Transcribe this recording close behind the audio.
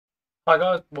Hi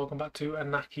guys, welcome back to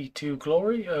Inaki To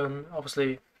Glory.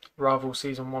 Obviously, Rival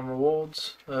Season 1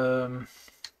 rewards. Get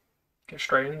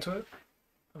straight into it.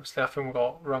 Obviously, I think we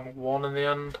got rank 1 in the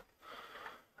end.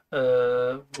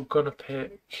 We're gonna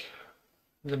pick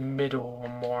the middle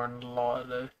one more than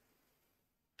likely.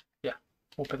 Yeah,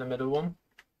 we'll pick the middle one.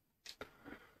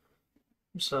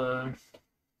 So,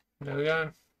 there we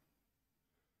go.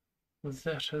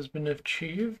 That has been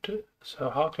achieved.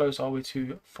 So, how close are we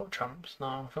to FUT champs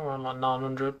now? I think we're on like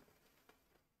 900.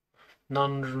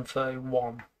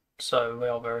 931. So we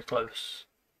are very close.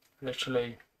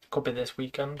 Literally, could be this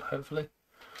weekend, hopefully.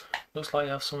 Looks like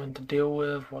you have something to deal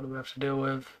with. What do we have to deal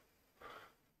with?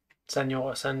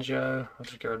 Senor Asensio. I'll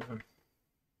just get rid of him.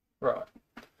 Right.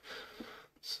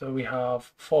 So we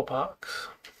have 4 packs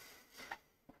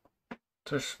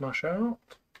to smash out.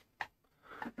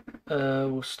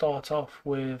 We'll start off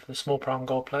with the small prime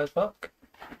gold players pack.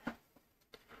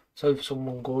 So for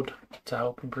someone good to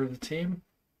help improve the team.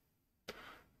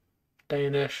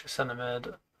 Danish centre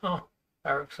mid. Oh,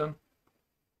 Ericsson.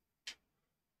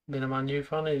 Being a Man U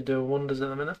fan, he's doing wonders at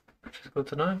the minute, which is good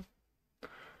to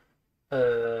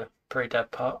know. Pretty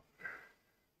dead part.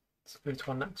 Let's move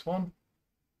to our next one.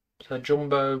 So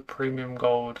Jumbo Premium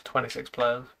Gold 26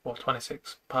 players, or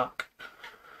 26 pack.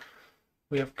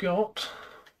 We have got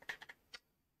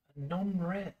a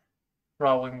non-rare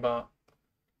rolling bar.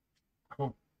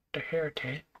 Oh, the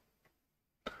Heritage.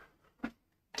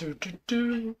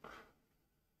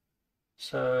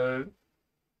 So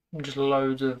just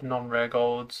loads of non-rare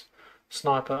golds.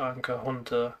 Sniper, Anchor,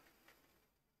 Hunter.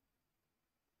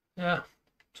 Yeah,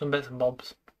 some bits and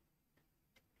bobs.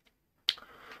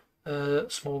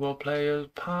 Small gold players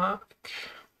pack.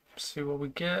 See what we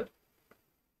get.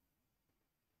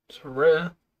 It's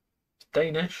rare. It's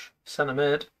Danish. Centre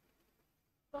mid.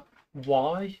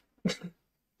 Why?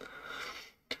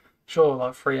 Sure,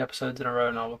 like 3 episodes in a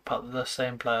row now we've put the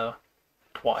same player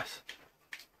twice.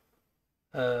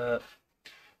 Bang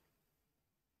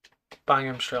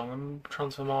him straight on the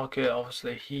transfer market.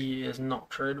 Obviously, he is not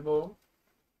tradable.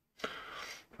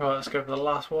 Right, let's go for the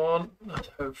last one. Let's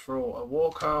hope for a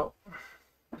walkout.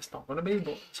 It's not going to be,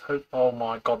 but let's hope. Oh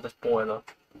my god, this boiler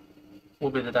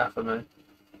will be the death of me.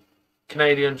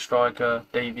 Canadian striker,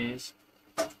 Davies.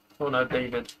 Oh no,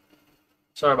 David.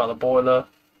 Sorry about the boiler.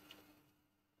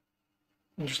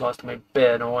 He just likes to make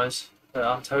beer noise.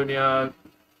 Antonio.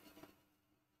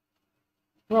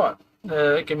 Right,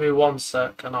 give me 1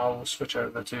 sec and I'll switch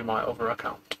over to my other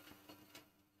account.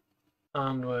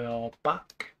 And we are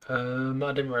back. I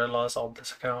didn't realise on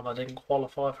this account I didn't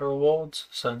qualify for rewards,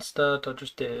 so instead I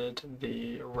just did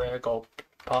the rare gold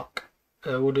pack.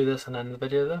 We'll do this and end the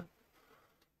video there.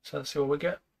 So let's see what we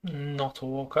get. Not a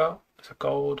walkout. It's a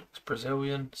gold. It's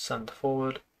Brazilian. Centre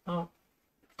forward. Oh,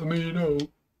 Firmino.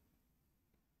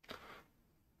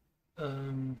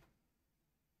 We've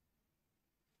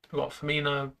got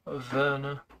Firmino,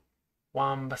 Werner,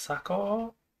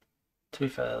 Wan-Bissaka. To be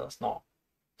fair, that's not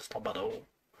bad at all.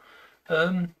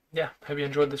 Yeah, hope you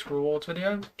enjoyed this rewards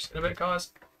video. See you in a bit,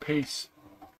 guys. Peace.